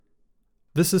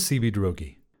This is CB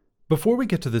Drogi. Before we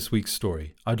get to this week's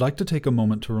story, I'd like to take a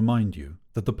moment to remind you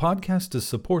that the podcast is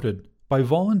supported by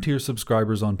volunteer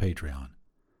subscribers on Patreon.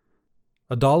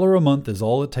 $1 a month is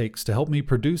all it takes to help me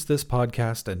produce this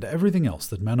podcast and everything else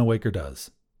that Manawaker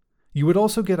does. You would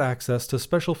also get access to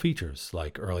special features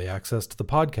like early access to the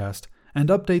podcast and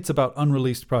updates about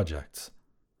unreleased projects.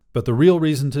 But the real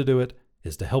reason to do it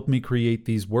is to help me create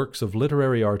these works of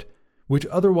literary art which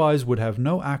otherwise would have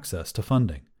no access to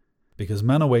funding, because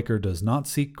Manawaker does not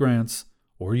seek grants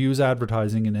or use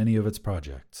advertising in any of its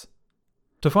projects.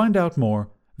 To find out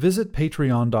more, visit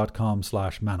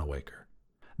patreon.com/Manawaker.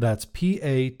 That's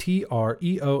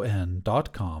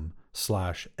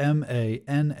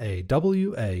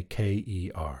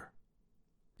patreon.com/MANAWAKER.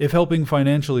 If helping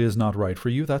financially is not right for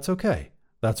you, that's okay.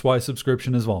 That's why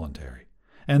subscription is voluntary.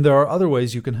 And there are other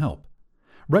ways you can help.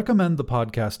 Recommend the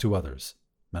podcast to others.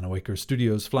 Manawaker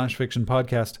Studios Flash Fiction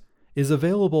Podcast is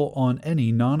available on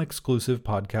any non-exclusive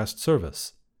podcast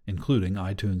service, including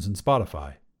iTunes and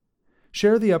Spotify.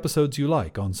 Share the episodes you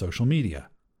like on social media.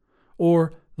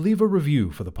 Or leave a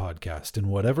review for the podcast in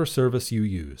whatever service you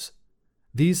use.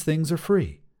 These things are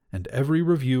free, and every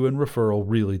review and referral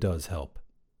really does help.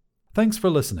 Thanks for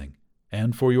listening,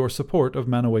 and for your support of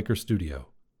Manawaker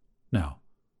Studio. Now,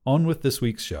 on with this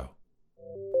week's show.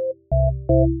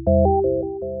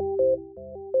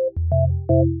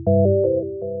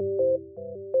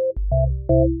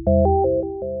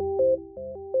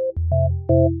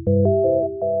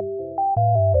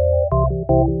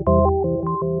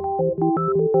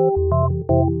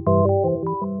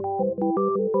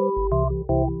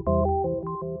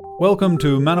 Welcome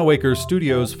to Manawaker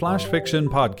Studios Flash Fiction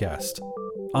Podcast.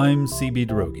 I'm CB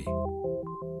Drogi.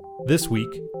 This week,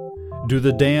 Do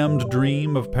the Damned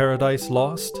Dream of Paradise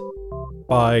Lost?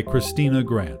 By Christina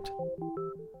Grant.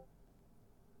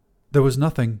 There was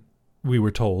nothing, we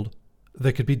were told,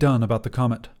 that could be done about the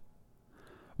comet.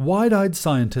 Wide-eyed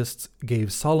scientists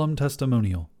gave solemn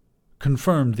testimonial,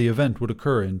 confirmed the event would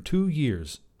occur in 2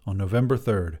 years on November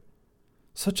 3rd.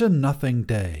 Such a nothing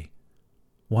day.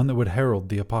 One that would herald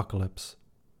the apocalypse.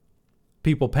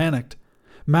 People panicked.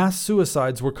 Mass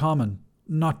suicides were common,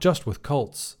 not just with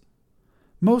cults.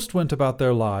 Most went about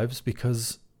their lives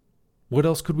because what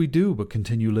else could we do but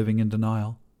continue living in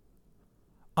denial?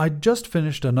 I'd just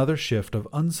finished another shift of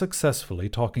unsuccessfully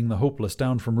talking the hopeless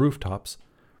down from rooftops,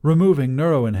 removing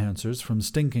neuroenhancers from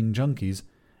stinking junkies,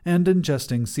 and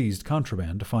ingesting seized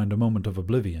contraband to find a moment of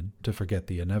oblivion to forget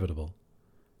the inevitable.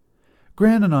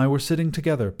 Gran and I were sitting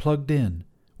together, plugged in,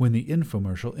 when the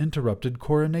infomercial interrupted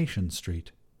Coronation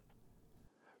Street.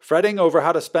 Fretting over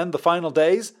how to spend the final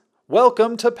days?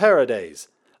 Welcome to Paradays.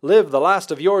 Live the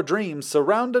last of your dreams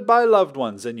surrounded by loved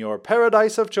ones in your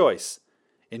paradise of choice.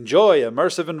 Enjoy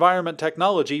immersive environment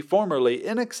technology formerly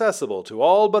inaccessible to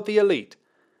all but the elite.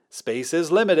 Space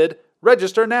is limited.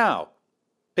 Register now.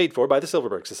 Paid for by the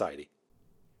Silverberg Society.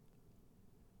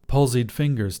 Palsied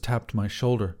fingers tapped my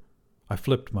shoulder. I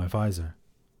flipped my visor.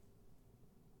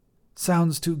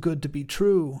 Sounds too good to be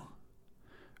true.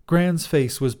 Gran's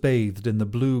face was bathed in the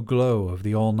blue glow of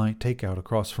the all-night takeout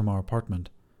across from our apartment.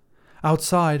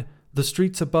 Outside, the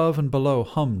streets above and below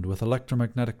hummed with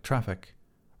electromagnetic traffic,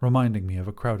 reminding me of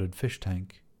a crowded fish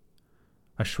tank.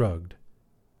 I shrugged.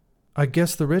 I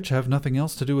guess the rich have nothing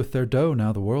else to do with their dough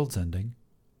now the world's ending.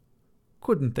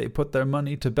 Couldn't they put their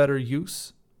money to better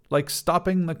use, like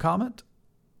stopping the comet?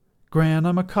 Gran,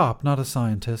 I'm a cop, not a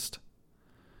scientist.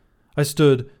 I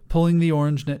stood, pulling the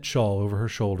orange knit shawl over her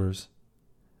shoulders.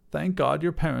 Thank God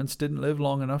your parents didn't live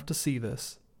long enough to see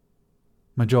this.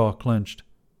 My jaw clenched.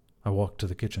 I walked to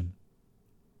the kitchen.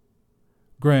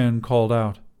 Gran called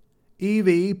out,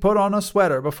 Evie, put on a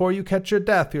sweater before you catch your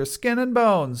death, your skin and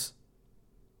bones.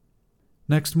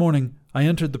 Next morning, I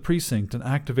entered the precinct and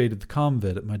activated the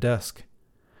ComVid at my desk.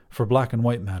 For black and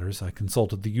white matters, I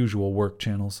consulted the usual work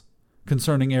channels.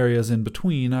 Concerning areas in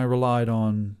between, I relied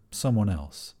on someone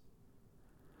else.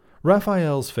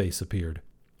 Raphael's face appeared,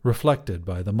 reflected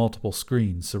by the multiple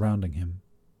screens surrounding him.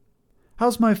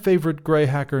 How's my favorite gray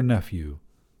hacker nephew?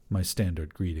 My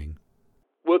standard greeting.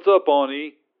 What's up,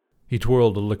 Ani? He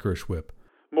twirled a licorice whip.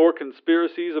 More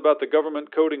conspiracies about the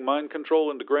government coding mind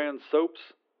control into grand soaps?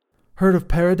 Heard of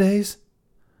Paradays?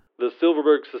 The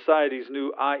Silverberg Society's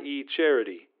new IE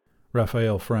charity.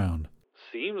 Raphael frowned.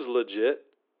 Seems legit.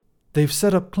 They've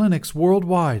set up clinics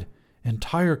worldwide.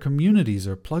 Entire communities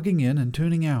are plugging in and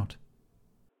tuning out.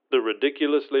 The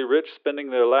ridiculously rich spending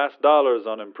their last dollars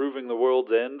on improving the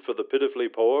world's end for the pitifully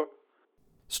poor?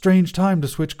 Strange time to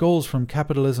switch goals from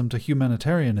capitalism to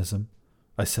humanitarianism,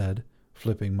 I said,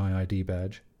 flipping my ID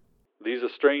badge. These are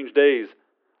strange days.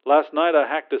 Last night I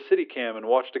hacked a CityCam and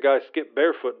watched a guy skip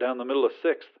barefoot down the middle of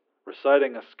 6th,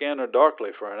 reciting a Scanner Darkly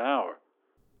for an hour.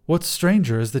 What's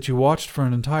stranger is that you watched for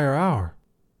an entire hour.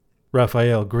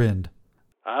 Raphael grinned.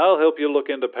 I'll help you look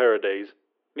into Paradays.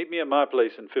 Meet me at my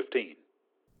place in 15.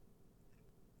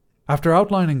 After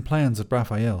outlining plans at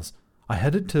Raphael's, I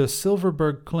headed to a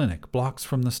Silverberg clinic blocks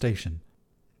from the station.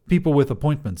 People with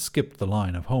appointments skipped the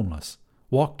line of homeless,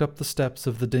 walked up the steps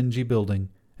of the dingy building,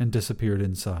 and disappeared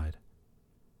inside.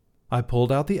 I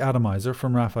pulled out the atomizer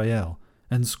from Raphael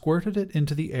and squirted it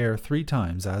into the air 3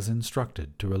 times as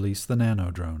instructed to release the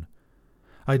nanodrone.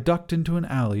 I ducked into an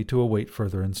alley to await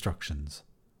further instructions.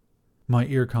 My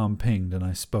earcom pinged and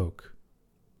I spoke.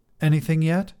 Anything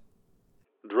yet?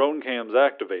 Drone cam's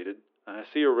activated. I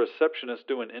see a receptionist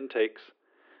doing intakes.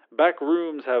 Back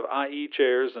rooms have IE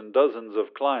chairs and dozens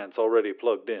of clients already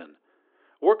plugged in.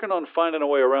 Working on finding a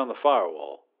way around the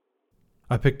firewall.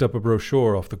 I picked up a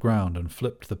brochure off the ground and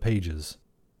flipped the pages.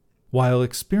 While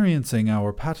experiencing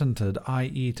our patented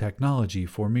IE technology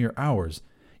for mere hours,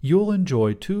 you'll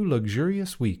enjoy 2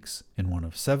 luxurious weeks in one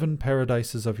of 7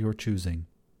 paradises of your choosing.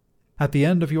 At the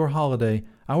end of your holiday,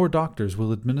 our doctors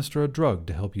will administer a drug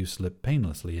to help you slip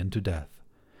painlessly into death.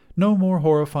 No more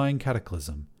horrifying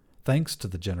cataclysm, thanks to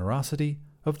the generosity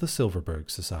of the Silverberg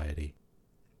Society.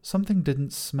 Something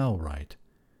didn't smell right,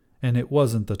 and it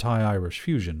wasn't the Thai-Irish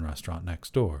fusion restaurant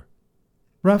next door.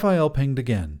 Raphael pinged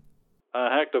again.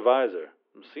 I hacked a visor.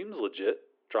 Seems legit.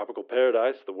 Tropical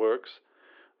paradise, the works.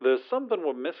 There's something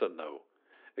we're missing, though.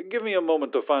 Give me a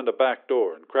moment to find a back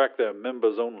door and crack their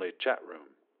members-only chat room.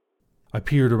 I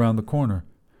peered around the corner.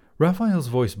 Raphael's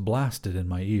voice blasted in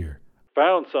my ear.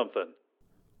 Found something.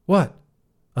 What?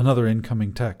 Another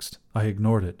incoming text. I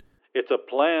ignored it. It's a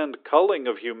planned culling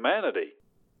of humanity.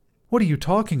 What are you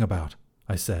talking about?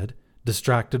 I said,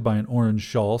 distracted by an orange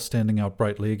shawl standing out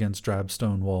brightly against drab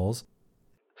stone walls.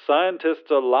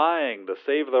 Scientists are lying to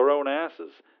save their own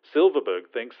asses. Silverberg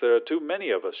thinks there are too many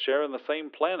of us sharing the same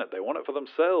planet. They want it for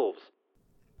themselves.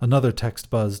 Another text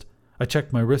buzzed. I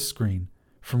checked my wrist screen.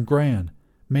 From Gran.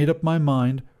 Made up my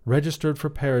mind. Registered for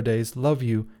Paradays. Love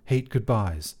you. Hate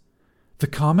goodbyes. The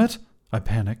comet? I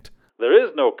panicked. There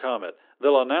is no comet.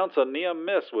 They'll announce a near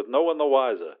miss with no one the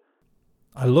wiser.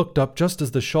 I looked up just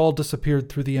as the shawl disappeared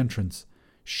through the entrance.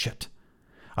 Shit.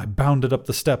 I bounded up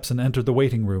the steps and entered the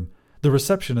waiting room. The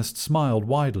receptionist smiled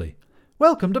widely.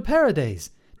 Welcome to Paradays.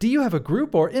 Do you have a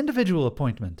group or individual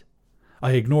appointment?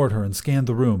 I ignored her and scanned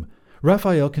the room.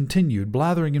 Raphael continued,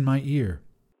 blathering in my ear.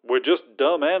 We're just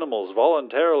dumb animals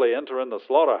voluntarily entering the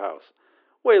slaughterhouse.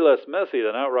 Way less messy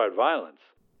than outright violence.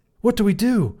 What do we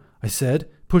do? I said,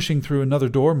 pushing through another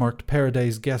door marked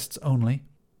Paradays Guests Only.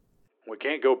 We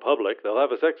can't go public. They'll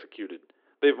have us executed.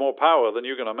 They've more power than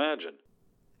you can imagine.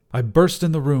 I burst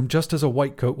in the room just as a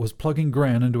whitecoat was plugging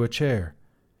Gran into a chair.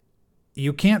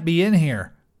 You can't be in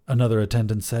here, another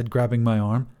attendant said, grabbing my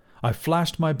arm. I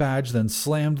flashed my badge, then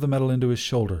slammed the metal into his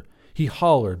shoulder. He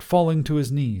hollered, falling to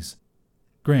his knees.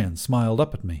 Gran smiled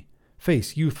up at me,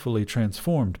 face youthfully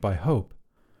transformed by hope.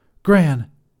 Gran!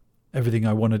 Everything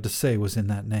I wanted to say was in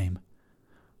that name.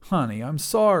 Honey, I'm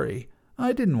sorry.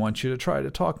 I didn't want you to try to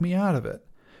talk me out of it.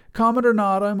 Comet or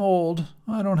not, I'm old.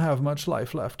 I don't have much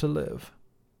life left to live.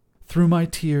 Through my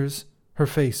tears, her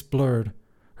face blurred.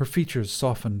 Her features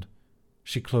softened.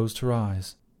 She closed her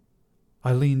eyes.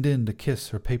 I leaned in to kiss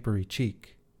her papery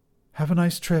cheek. Have a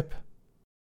nice trip.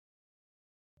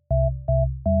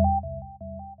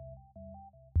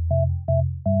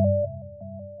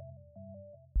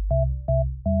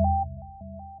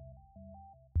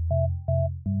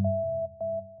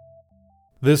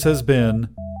 This has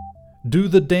been Do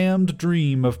the Damned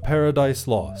Dream of Paradise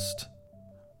Lost,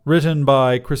 written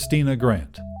by Christina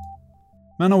Grant.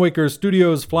 Manawaker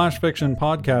Studios Flash Fiction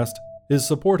Podcast is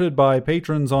supported by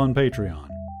patrons on Patreon.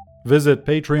 Visit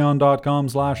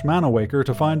patreon.com/Manawaker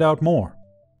to find out more.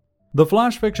 The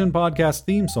Flash Fiction Podcast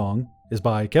theme song is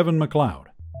by Kevin MacLeod.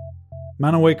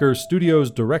 Manawaker Studios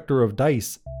Director of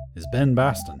DICE is Ben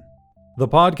Baston. The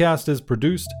podcast is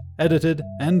produced, edited,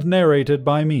 and narrated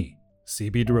by me,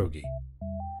 CB Droege.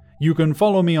 You can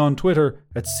follow me on Twitter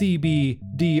at CBDROEGE.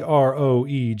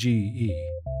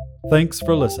 Thanks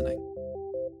for listening.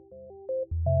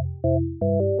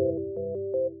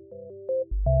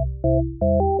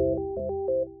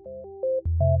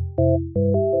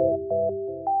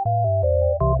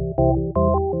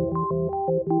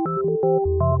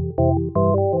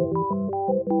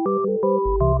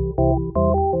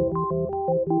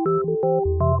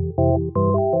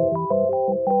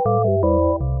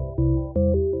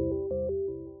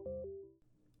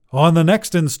 On the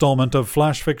next installment of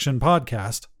Flash Fiction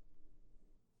Podcast,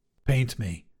 paint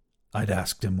me, I'd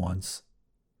asked him once.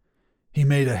 He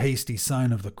made a hasty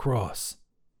sign of the cross.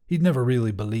 He'd never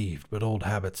really believed, but old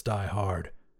habits die hard.